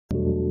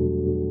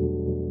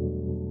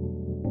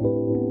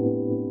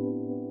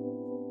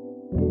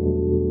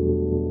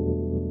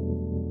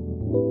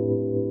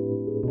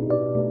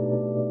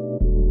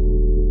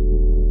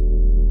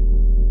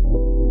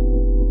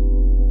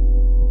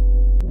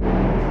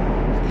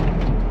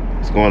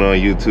Going on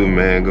YouTube,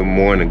 man? Good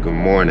morning, good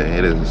morning.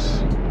 It is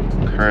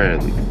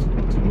currently,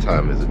 what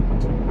time is it?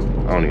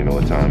 I don't even know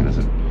what time is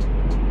it.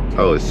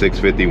 Oh, it's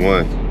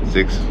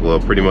 6:51.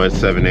 Well, pretty much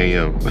 7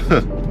 a.m.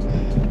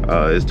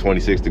 It's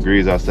 26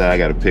 degrees outside. I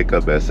got to pick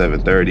up at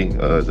 7:30.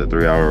 It's a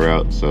 3-hour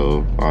route,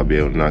 so I'll be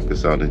able to knock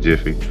this out in a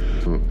jiffy.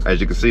 As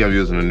you can see, I'm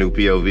using a new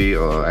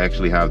POV. I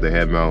actually have the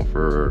head mount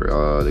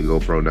for the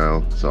GoPro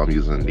now, so I'm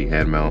using the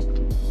head mount.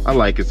 I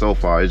like it so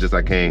far. It's just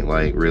I can't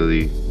like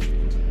really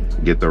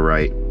get the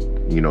right,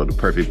 the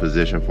perfect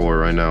position for it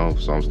right now,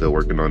 so I'm still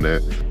working on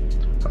that.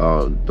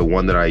 The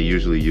one that I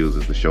usually use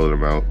is the shoulder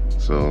mount,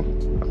 so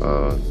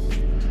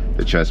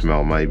the chest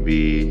mount might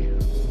be,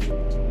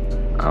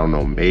 I don't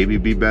know, maybe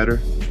be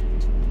better.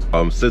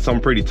 Since I'm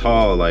pretty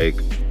tall, like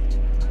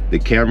the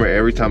camera,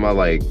 every time I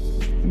like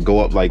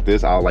go up like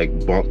this, I'll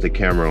like bump the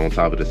camera on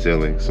top of the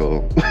ceiling,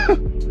 so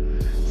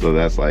so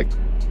that's like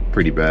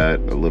pretty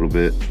bad a little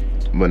bit,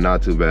 but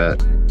not too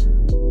bad.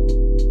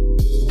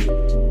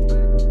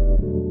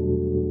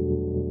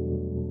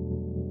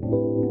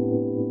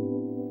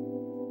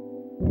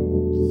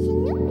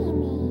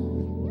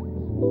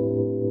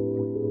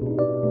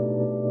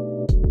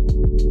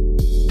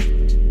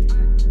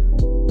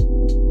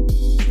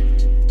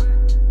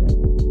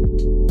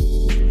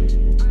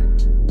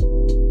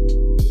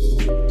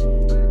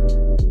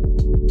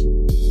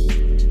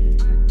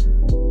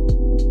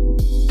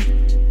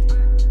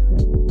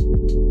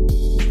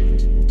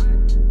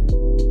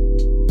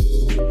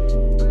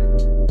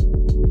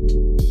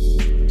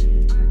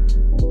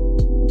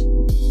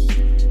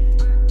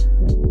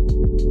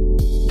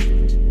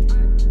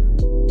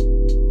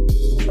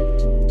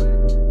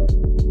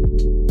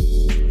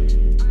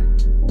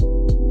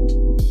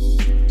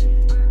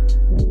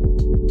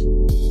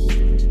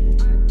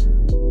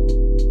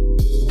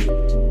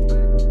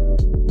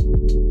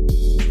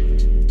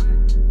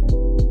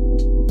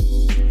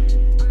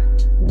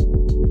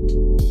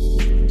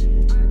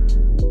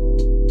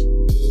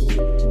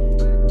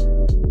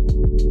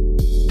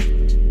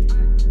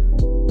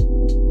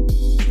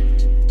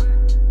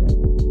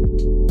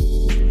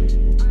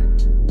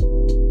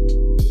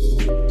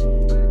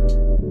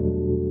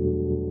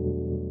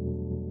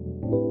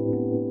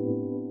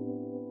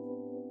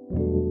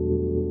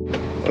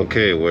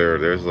 Okay, where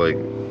there's like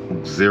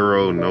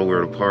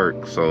nowhere to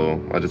park,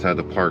 so I just had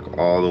to park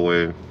all the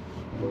way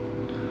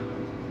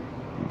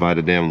by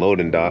the damn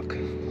loading dock.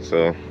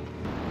 So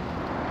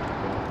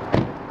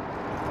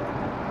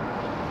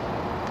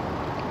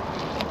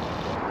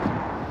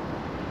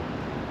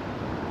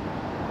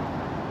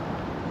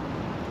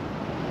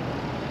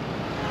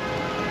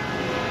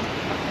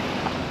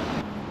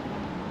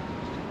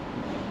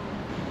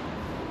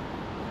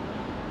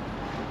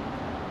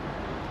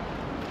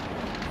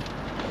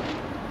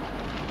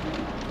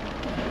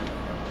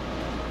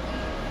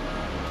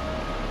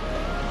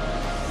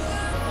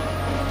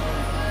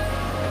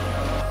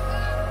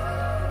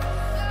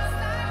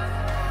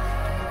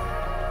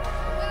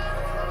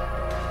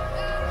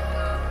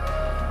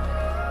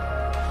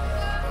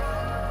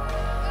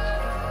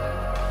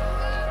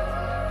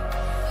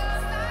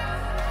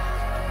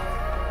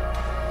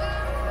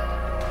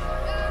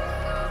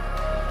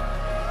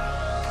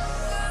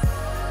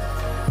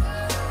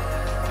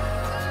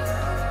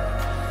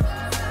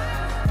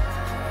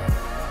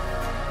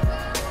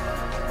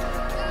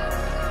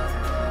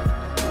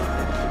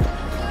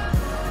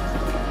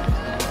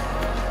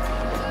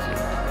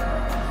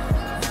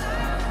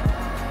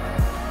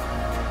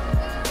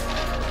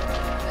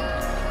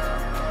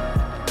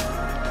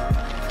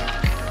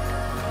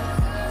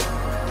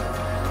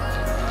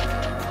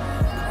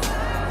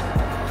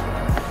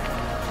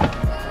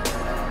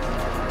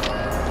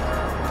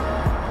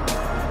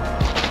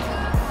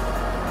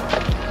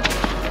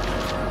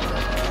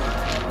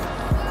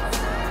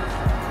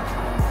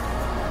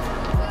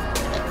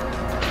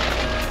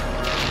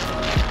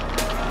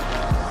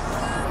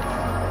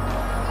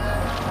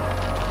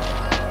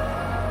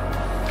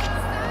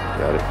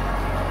got it.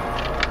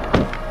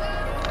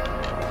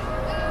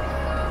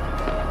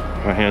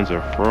 My hands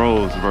are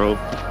froze, bro.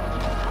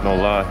 No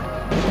lie.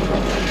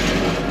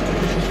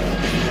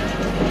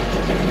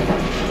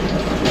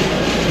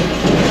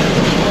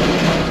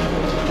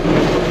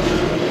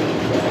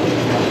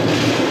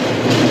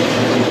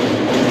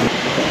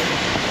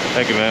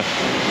 Thank you, man.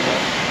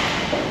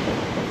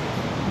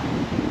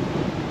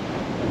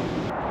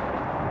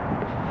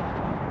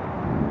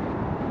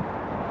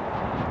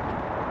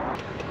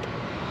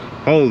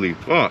 Holy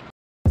fuck.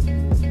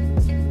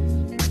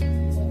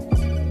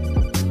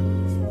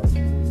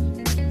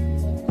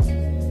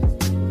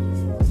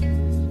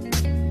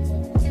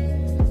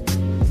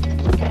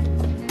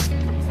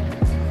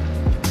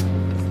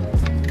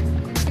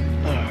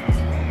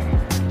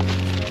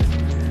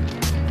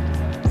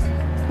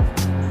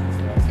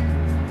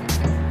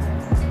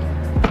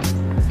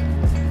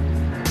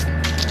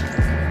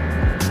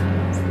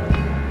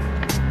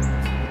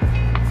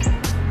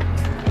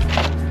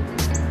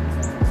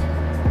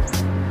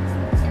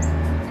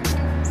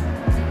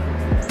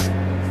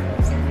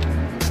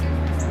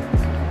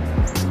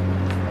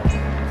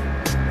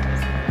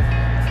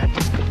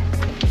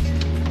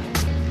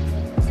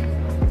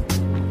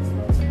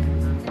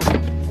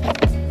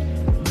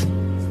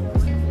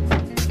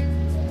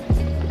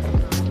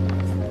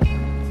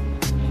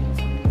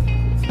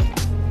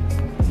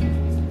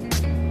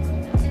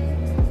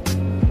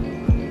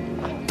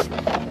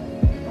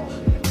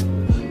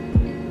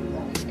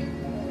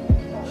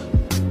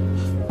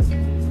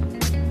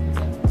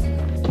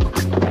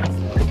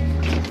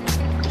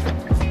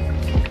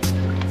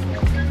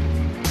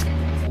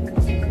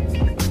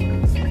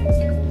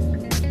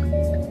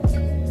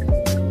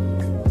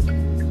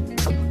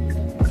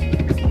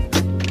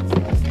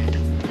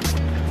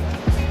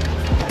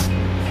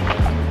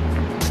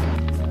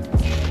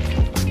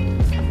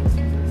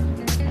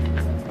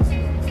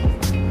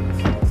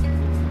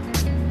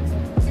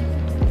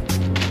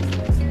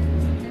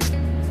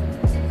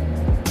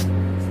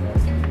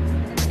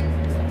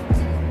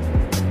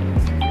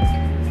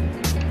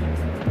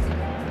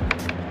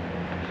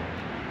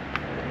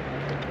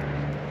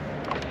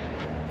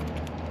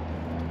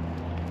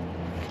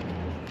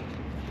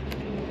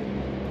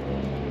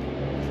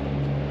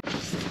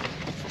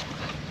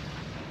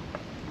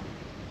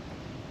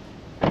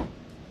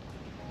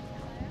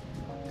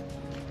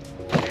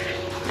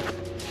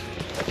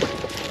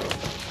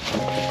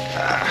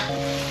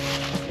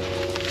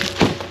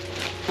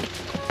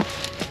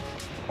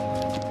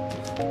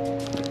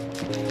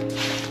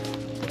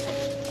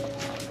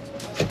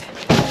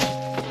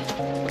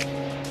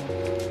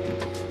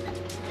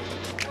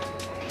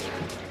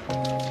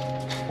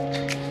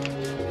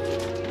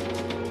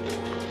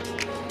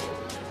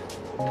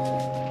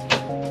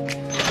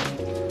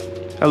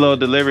 Hello,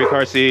 delivery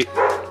car seat.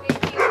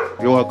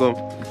 You're welcome.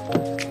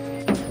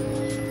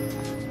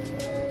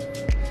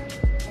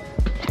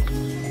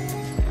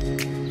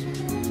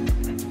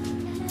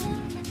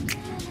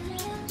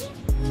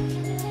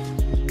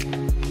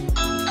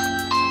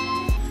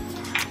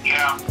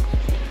 Yeah.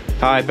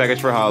 Hi, package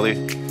for Holly.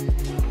 You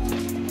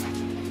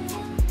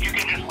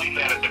can just leave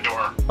that at the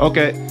door.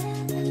 Okay.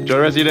 Enjoy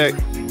the rest of your day.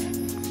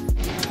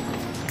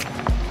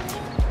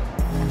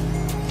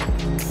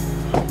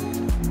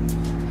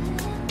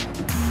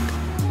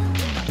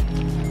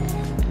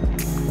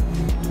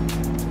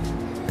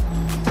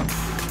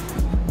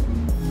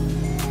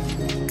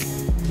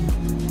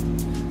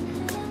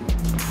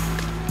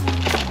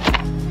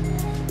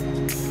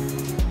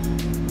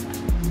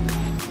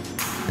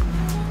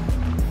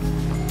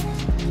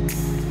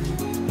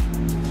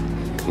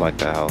 Like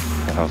that house.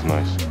 That house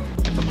nice.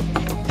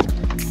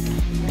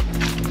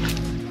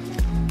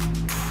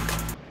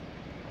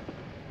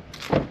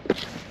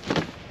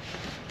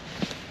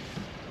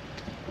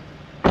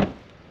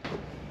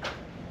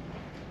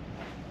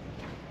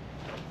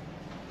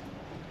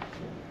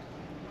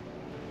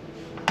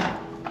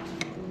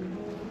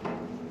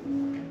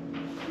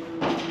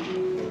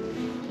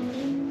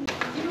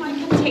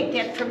 Take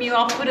that from you.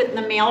 I'll put it in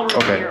the mail room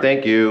Okay, here.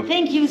 thank you.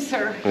 Thank you,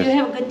 sir. You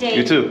have a good day.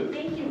 You too.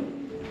 Thank you.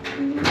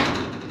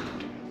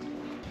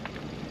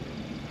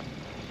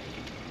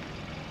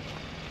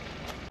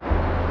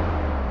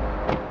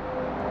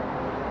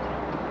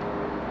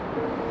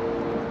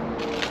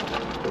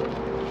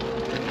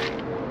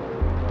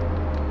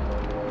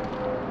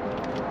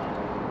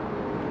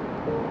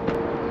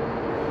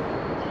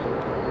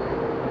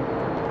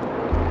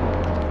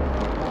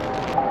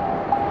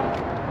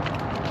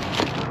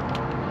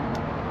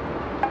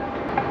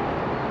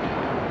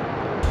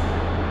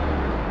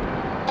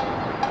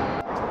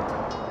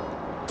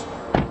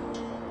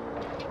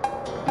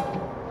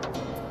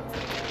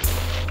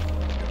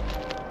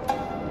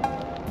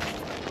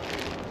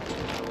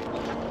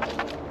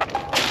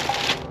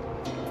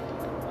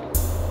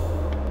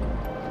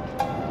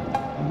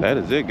 That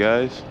is it,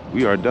 guys.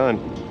 We are done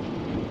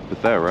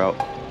with that route.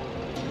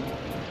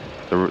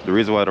 The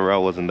reason why the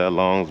route wasn't that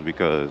long is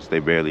because they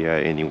barely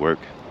had any work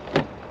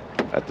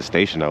at the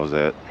station I was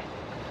at.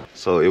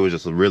 So it was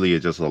just really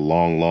just a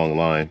long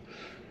line.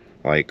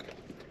 Like,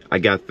 I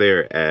got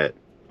there at,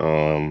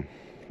 when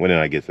did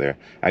I get there?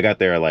 I got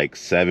there at like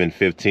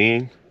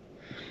 7:15,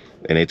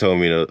 and they told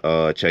me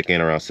to check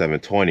in around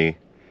 7:20.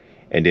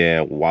 And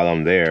then while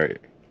I'm there,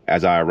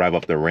 as I arrive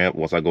up the ramp,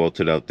 once I go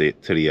to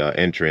the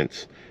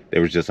entrance, there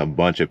was just a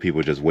bunch of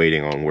people just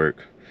waiting on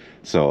work.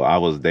 So I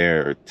was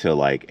there till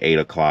like 8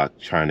 o'clock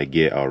trying to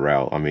get a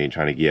route. I mean,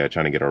 trying to get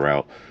a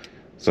route.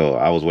 So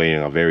I was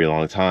waiting a very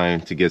long time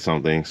to get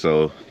something.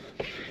 So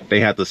they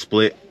had to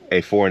split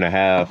a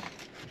 4.5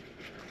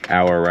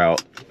 hour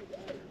route.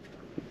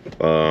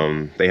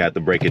 They had to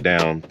break it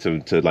down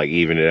to like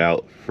even it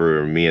out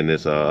for me and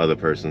this other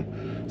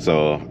person.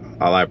 So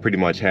all I pretty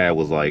much had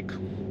was like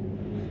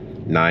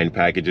 9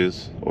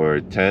 packages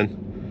or 10.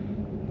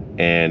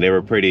 And they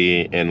were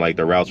pretty, and like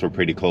the routes were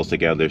pretty close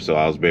together, so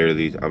I was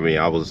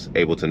I was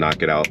able to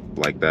knock it out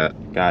like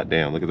that. God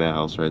damn, look at that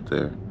house right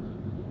there.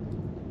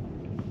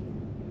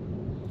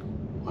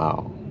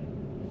 Wow.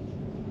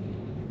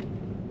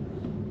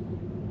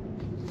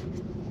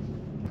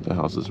 The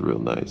house is real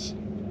nice.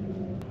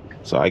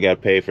 So I got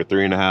paid for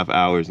 3.5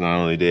 hours, and I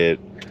only did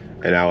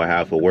an hour and a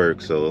half of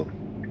work, so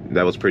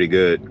that was pretty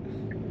good.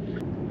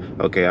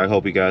 Okay, I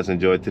hope you guys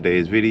enjoyed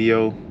today's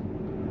video.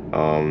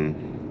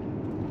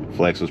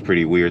 Flex was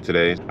pretty weird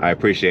today. I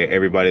appreciate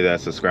everybody that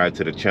subscribed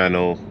to the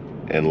channel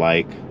and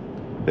like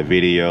the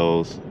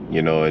videos,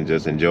 you know, and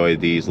just enjoy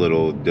these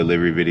little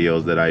delivery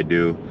videos that I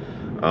do.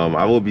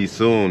 I will be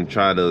soon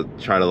try to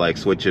like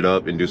switch it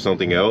up and do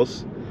something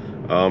else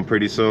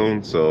pretty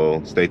soon,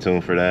 so stay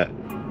tuned for that.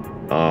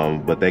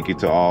 But thank you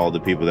to all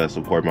the people that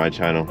support my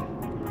channel,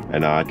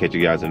 and I'll catch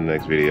you guys in the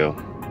next video.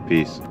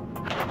 Peace.